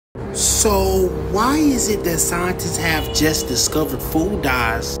So why is it that scientists have just discovered food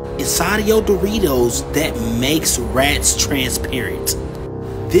dyes inside of your Doritos that makes rats transparent?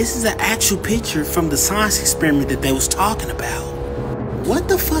 This is an actual picture from the science experiment that they was talking about. What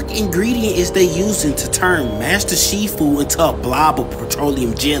the fuck ingredient is they using to turn Master Shifu into a blob of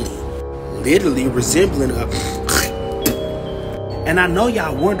petroleum jelly? Literally resembling a... And I know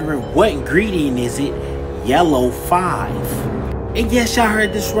y'all wondering what ingredient is it? Yellow 5. And yes, y'all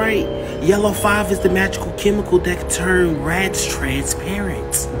heard this right. Yellow 5 is the magical chemical that can turn rats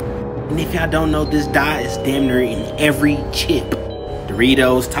transparent. And if y'all don't know, this dye is damn near in every chip.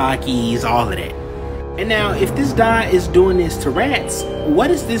 Doritos, Takis, all of that. And now, if this dye is doing this to rats, what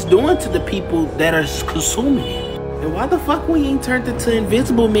is this doing to the people that are consuming it? And why the fuck we ain't turned into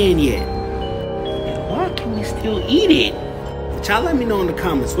Invisible Man yet? And why can we still eat it? But y'all let me know in the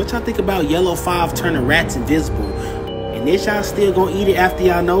comments what y'all think about Yellow 5 turning rats invisible. And if y'all still gonna eat it after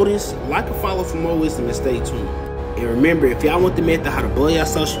y'all know this, like and follow for more wisdom and stay tuned. And remember, if y'all want the method how to blow y'all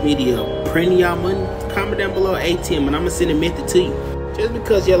social media up, printing y'all money, comment down below ATM and I'ma send a method to you. Just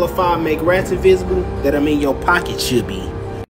because Yellow 5 make rats invisible, that I mean your pocket should be.